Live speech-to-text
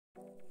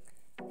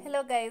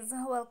Hello guys,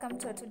 welcome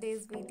to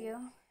today's video.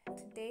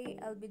 Today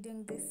I'll be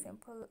doing this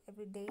simple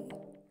everyday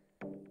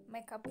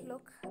makeup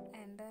look,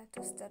 and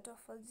to start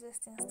off I'll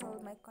just install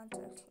my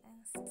contact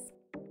lenses.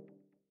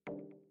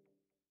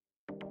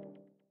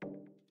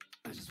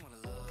 I just wanna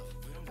love,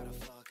 we don't gotta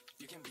fuck.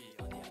 You can be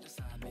on the other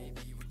side,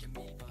 maybe we can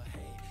meet, but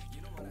hey,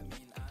 you know what I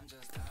mean, I'm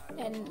just tired.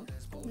 And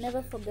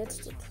never forget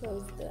to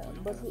close the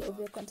bottle of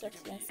your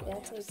contact lens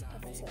airtight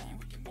after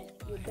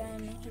you're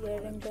done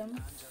wearing them.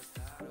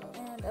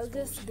 And I'll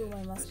just do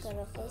my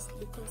mascara first,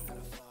 because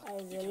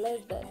I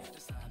realized that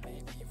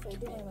if I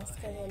do my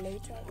mascara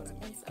later it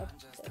ends up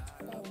that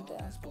find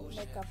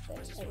makeup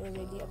that I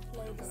already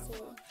applied,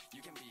 so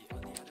I'll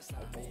just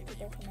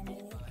put off in a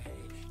minute.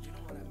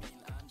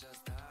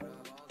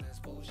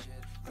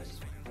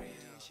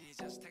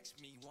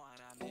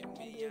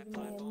 And with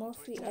my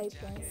Morphe eye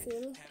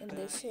pencil in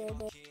the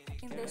shade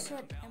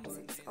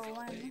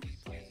M601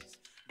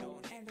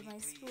 and my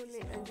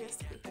spoolie, I'll just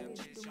quickly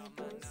do my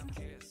brows.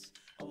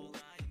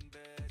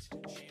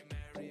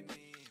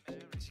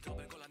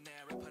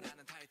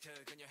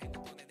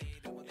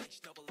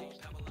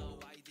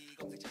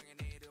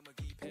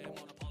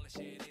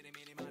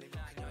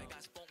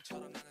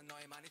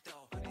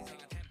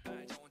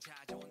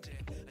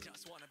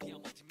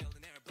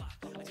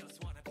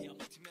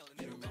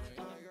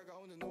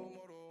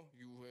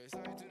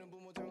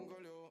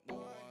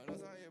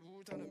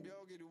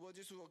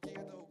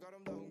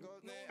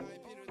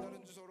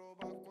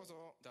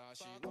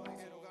 다시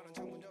너에게로 가는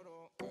창문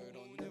열어.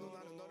 그런데도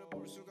나는 너를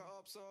볼 수가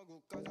없어.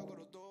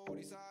 국가적으로도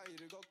우리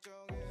사이를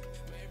걱정해.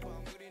 매일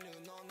밤 그리는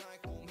넌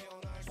나의 꿈.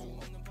 헤어날 수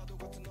없는 파도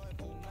같은 너의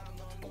품. 난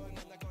널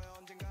만날 거야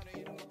언젠가는.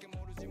 이름밖에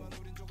모르지만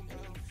우린 조금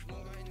다른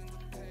뭔가 있는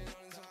듯해.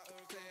 너는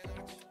사을 때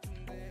날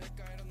싶은데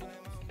내가 이런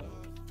나의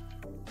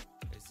마음.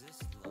 Is this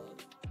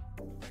love?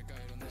 내가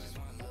이런 나의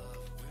마음.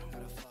 We don't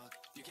gotta fuck.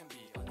 You can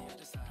be on the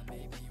other side.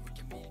 Maybe we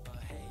can meet,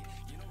 but hey,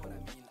 you know what I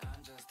mean.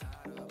 I'm just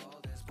tired of all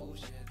this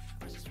bullshit.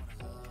 I just wanna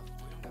love.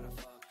 We don't gotta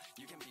fuck.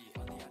 You can be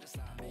on the other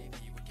side.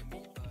 Maybe we can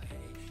meet, but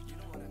hey, you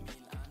know what I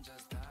mean. I'm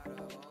just tired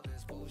of all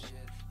this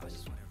bullshit. I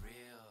just want it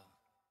real.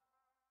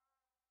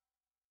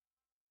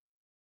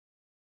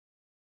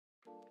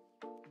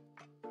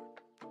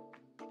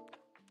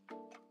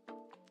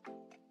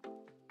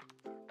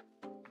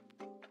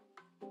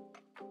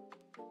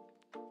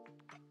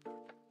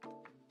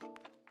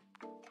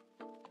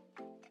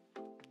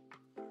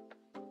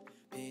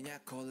 피냐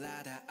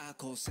콜라다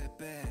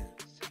아코세페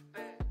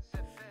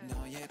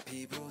너의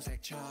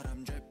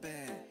피부색처럼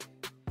dripping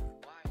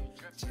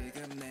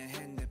지금 내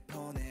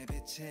핸드폰에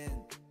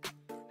비친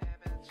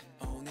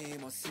네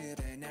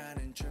모습에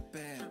나는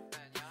dripping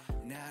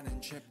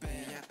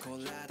피냐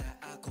콜라다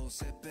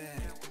아코세페.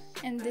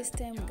 And this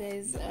time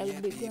guys,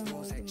 I'll be going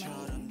with my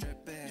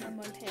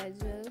normal hair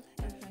gel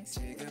and my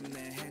spoolie.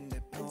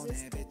 I'll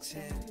just take some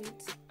of it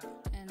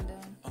and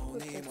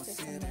put excess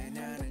on my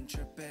hand.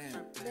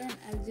 Then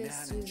I'll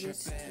just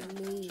use it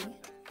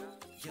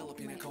to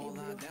lay my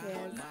every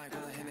hair. I'm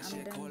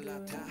done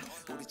doing.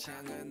 우리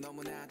취향은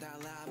너무나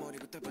달라.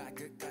 머리부터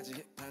발끝까지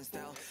힙한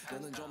스타일.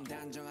 너는 좀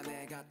단정한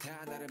애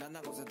같아. 나를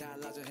만나고서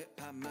달라져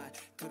힙한 말.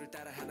 둘을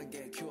따라하는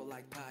게 cute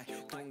like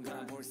pie.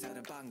 동그란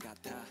볼살은 빵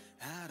같아.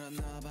 I don't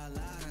know about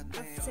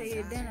After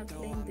you're done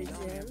applying the gel,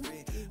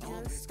 you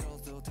just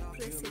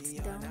press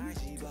it down to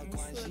ensure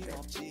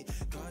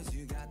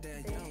that the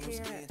hair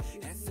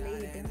is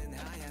laid down. Then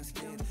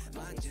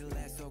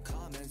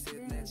concealer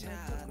in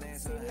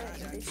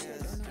the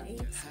shade on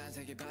it.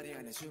 한색의 바디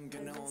안에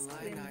숨겨놓은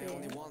라인. 나의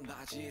only one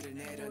바지를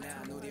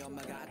내려놔. 우리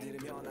엄마가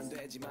들으면 안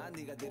되지만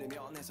네가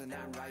들으면 해서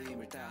난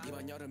라임을 따.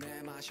 이번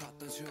여름에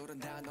마셨던 술은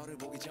다 너를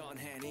보기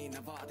전에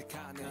니나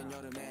버디카는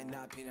여름에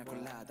나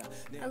피냐콜라다.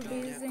 I'll be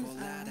using a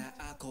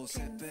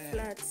 10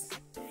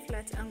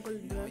 flat angle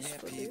brush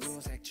for this.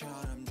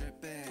 피부색처럼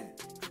dripping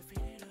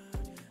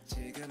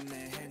지금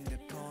내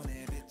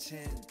핸드폰에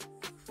비친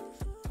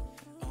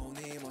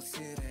네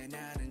모습에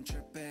나는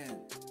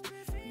dripping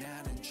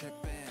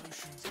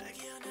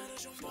자기야 나를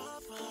좀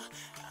봐봐.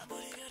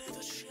 아무리 그래도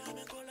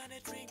취하면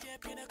곤란해. 드링크에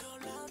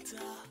피나콜라다.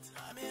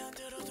 맘에 안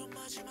들어도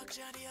마지막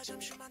자리야.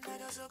 잠시만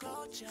나가서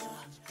걷자.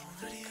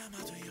 오늘이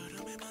아마도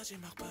여름의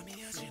마지막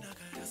밤이야.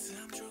 지나갈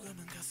가슴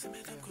조금은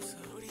가슴에 담고서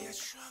우리의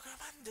추억을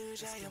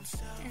만들자. And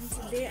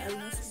today I'll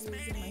not be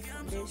using my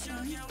foundation.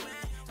 I'll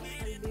be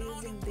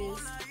using this concealer in the shade 110.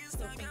 It's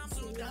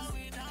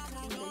darker than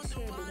the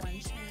one that I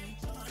used in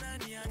the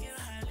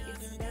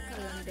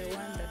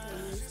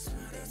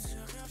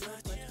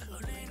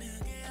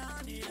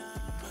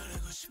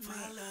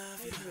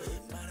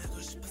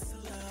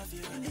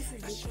and this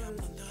is because they just don't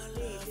want to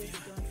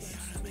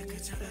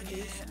use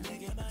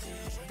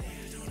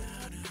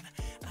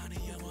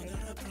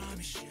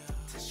foundation.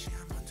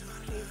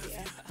 Crazy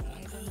acne,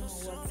 I don't know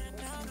what's causing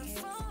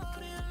it.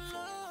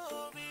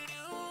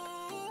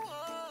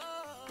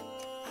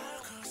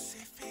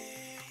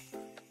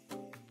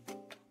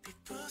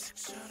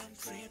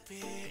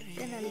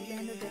 Then I'll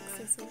blend the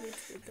excess of it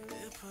with the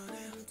beauty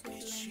blender.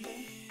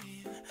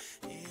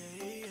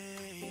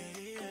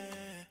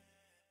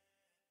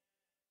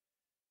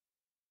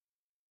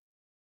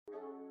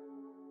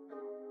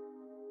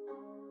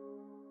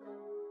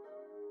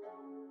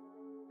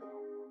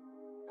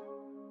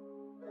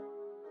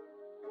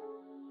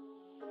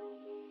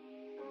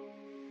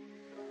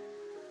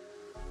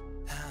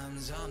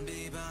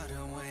 zombie but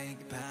awake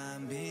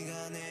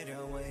밤비가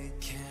내려 wait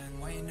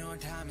Can't wait no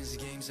time is a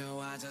game so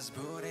I just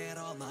put it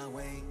all my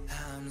way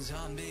I'm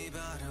zombie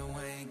but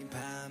awake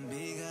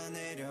밤비가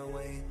내려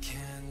wait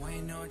Can't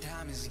wait no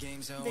time is a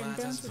game so Then I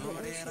down just to the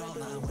put it all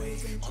my eyeshadow way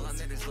using All I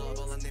need is love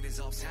all I this need is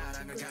love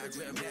사랑을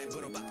갈구해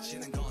랩으로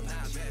박치는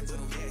건난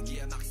랩으로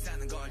얘기해 막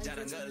사는 걸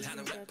자랑을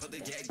하는 래퍼들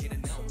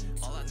얘기는 no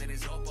All I need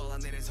is hope all I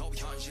need is hope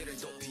현실을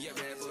도피해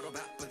랩으로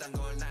바쁘단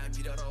걸 날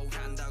필요로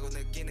한다고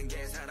느끼는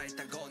게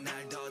살아있다고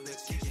날 더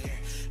느끼게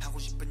해 하고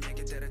싶은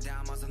얘기들을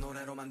담아서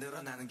노래로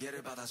만들어 나는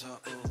길을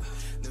받아서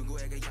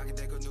누구에게 약이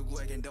되고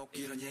누구에겐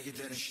독이런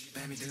얘기들은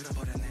뱀이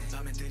들어버렸네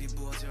밤에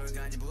들이부어져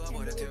간이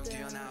부어버려 툭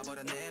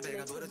튀어나와버렸네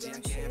배가 부르지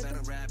않게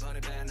Better rap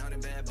honey bad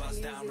honey bad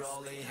bust down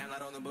rolling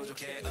향하로는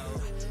부족해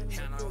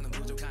향하로는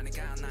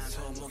부족하니까 난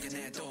손목에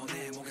내또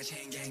내 목에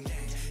챙갱갱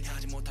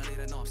하지 못할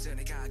일은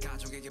없으니까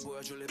가족에게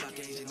보여줄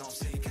일밖에 이젠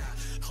없으니까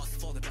Hustle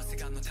for the best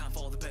got no time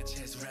for the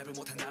bitches 랩을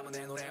못한다면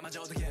내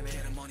노래마저도 예매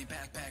Get the money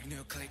back back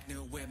new click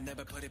new whip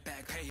never put it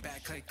back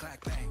payback click clack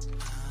bang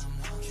I'm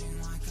walking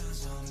like a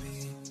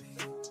zombie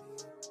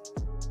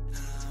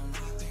I'm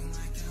rapping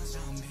like a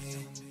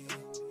zombie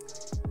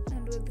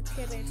and with the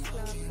carrot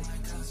flower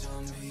like a just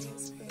zombie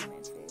spray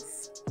my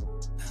face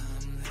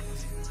I'm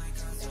living like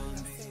a then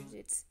zombie massage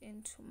it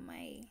into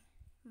my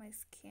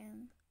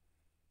skin.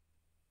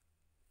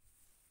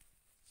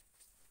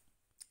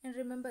 And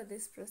remember,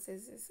 this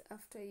process is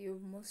after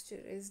you've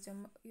moisturized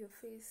your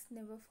face.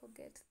 Never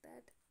forget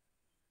that.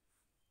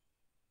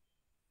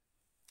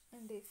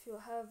 And if you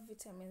have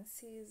vitamin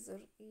C's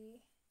or E,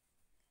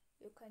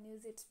 you can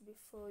use it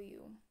before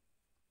you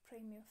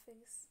prime your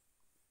face.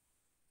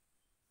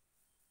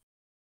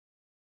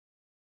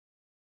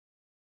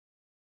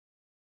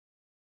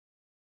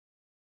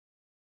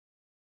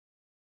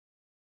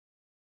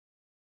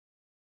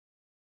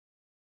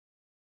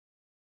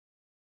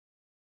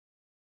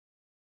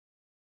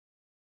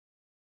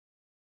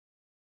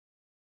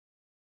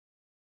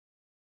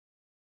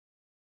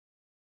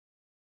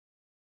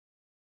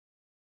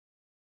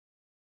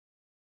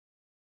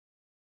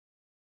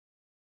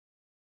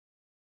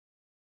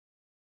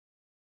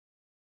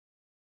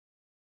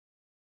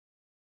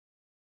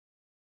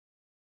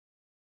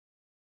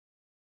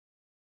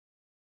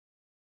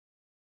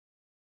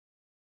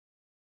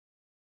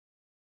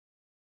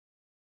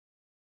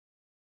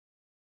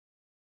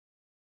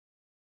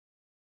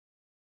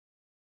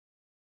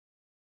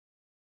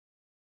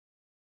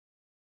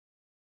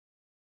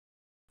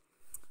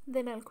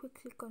 Then I'll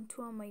quickly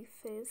contour my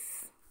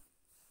face,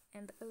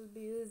 and I'll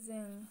be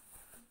using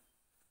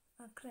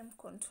a cream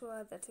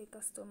contour that I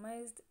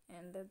customized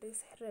and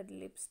this red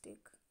lipstick.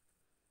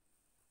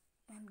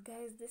 And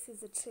guys, this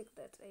is a trick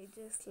that I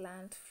just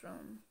learned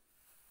from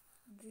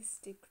these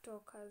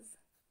TikTokers,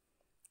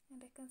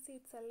 and I can see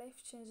it's a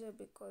life changer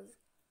because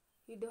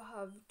you don't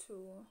have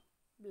to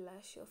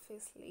blush your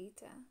face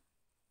later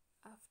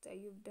after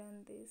you've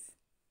done this.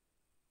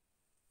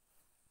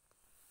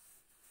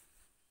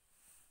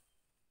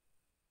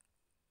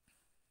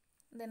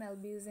 Then I'll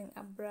be using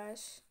a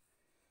brush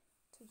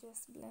to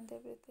just blend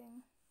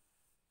everything.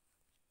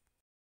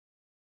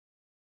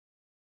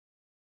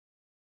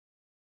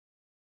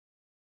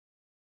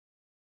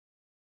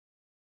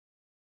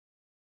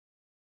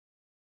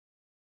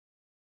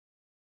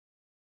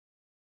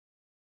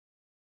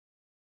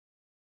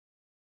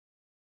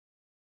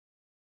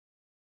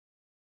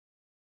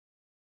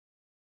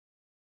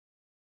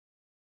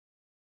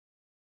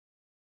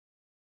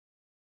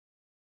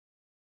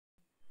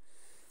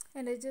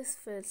 And I just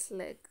felt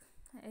like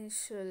I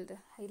should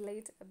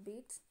highlight a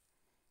bit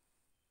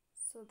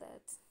so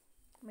that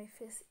my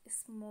face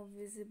is more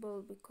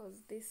visible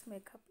because this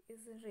makeup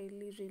is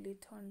really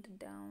toned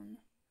down.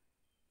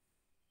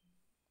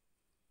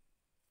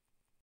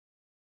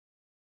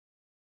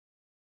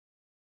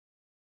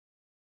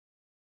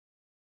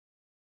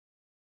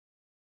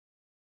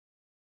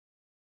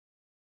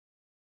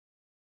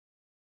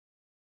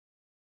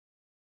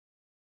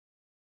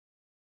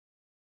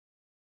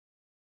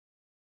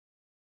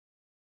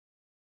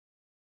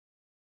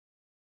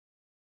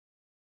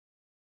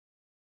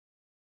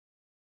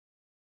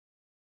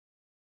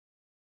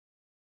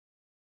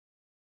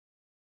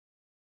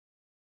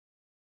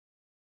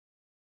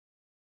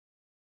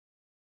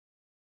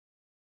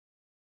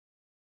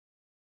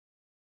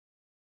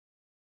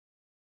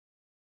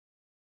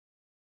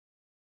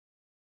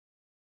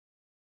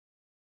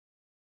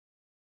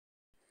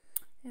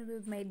 And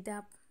with my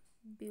DAP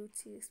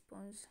beauty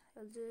sponge,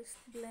 I'll just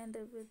blend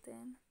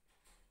everything.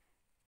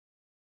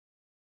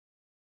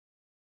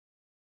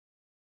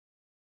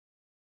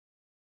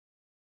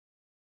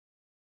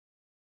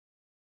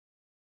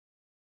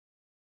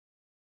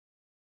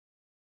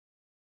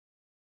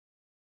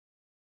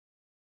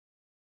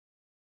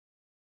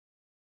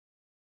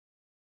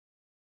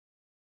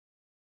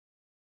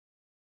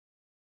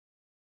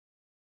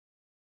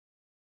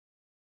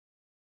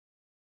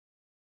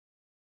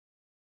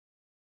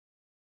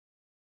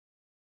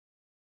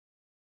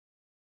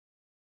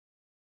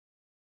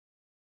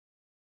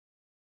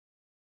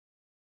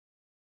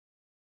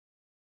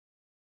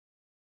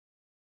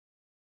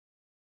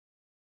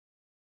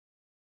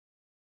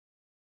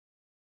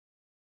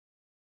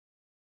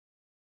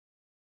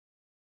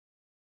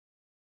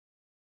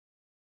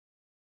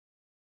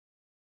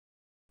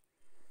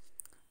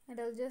 And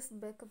I'll just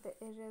bake the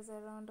areas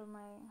around the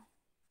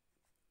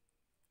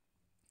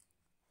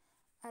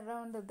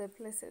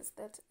places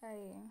that I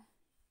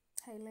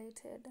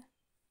highlighted.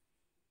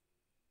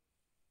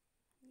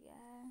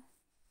 Yeah,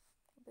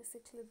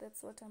 basically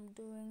that's what I'm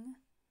doing.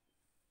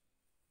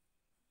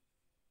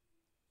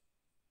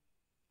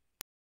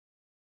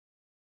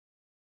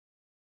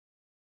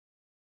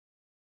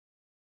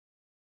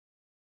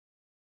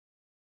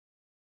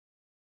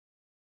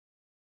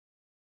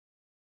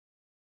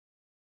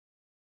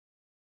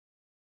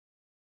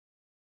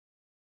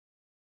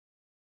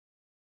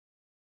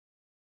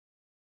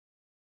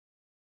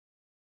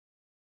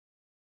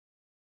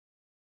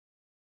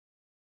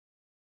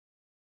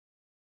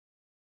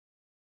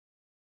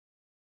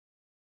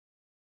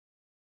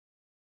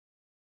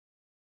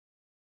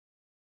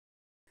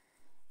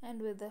 And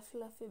with a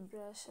fluffy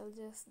brush, I'll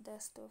just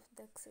dust off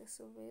the excess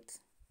of it.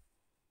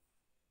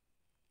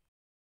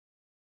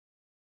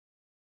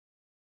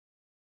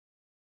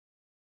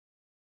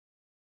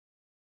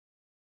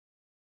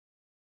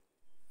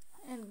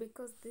 And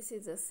because this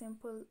is a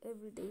simple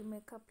everyday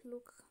makeup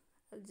look,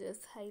 I'll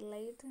just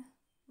highlight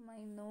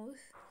my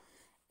nose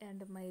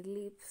and my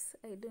lips.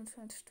 I don't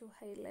want to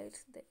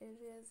highlight the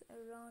areas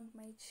around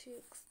my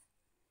cheeks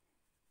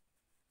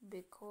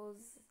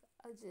because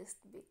I'll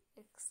just be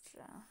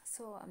extra,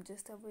 so I'm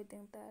just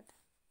avoiding that.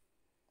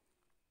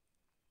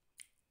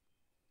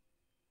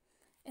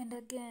 And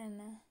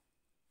again,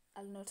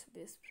 I'll not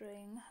be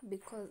spraying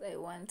because I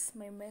want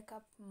my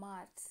makeup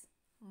matte.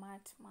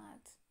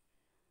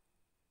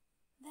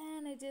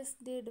 Then I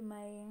just did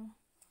my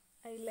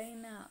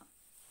eyeliner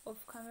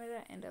off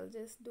camera, and I'll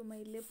just do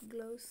my lip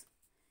gloss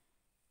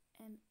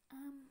and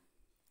I'm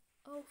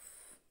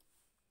off.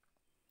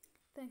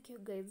 Thank you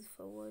guys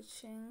for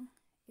watching.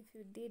 If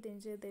you did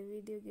enjoy the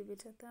video, give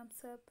it a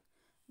thumbs up.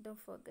 Don't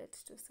forget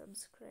to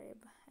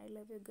subscribe. I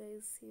love you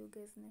guys. See you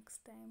guys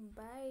next time.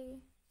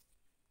 Bye.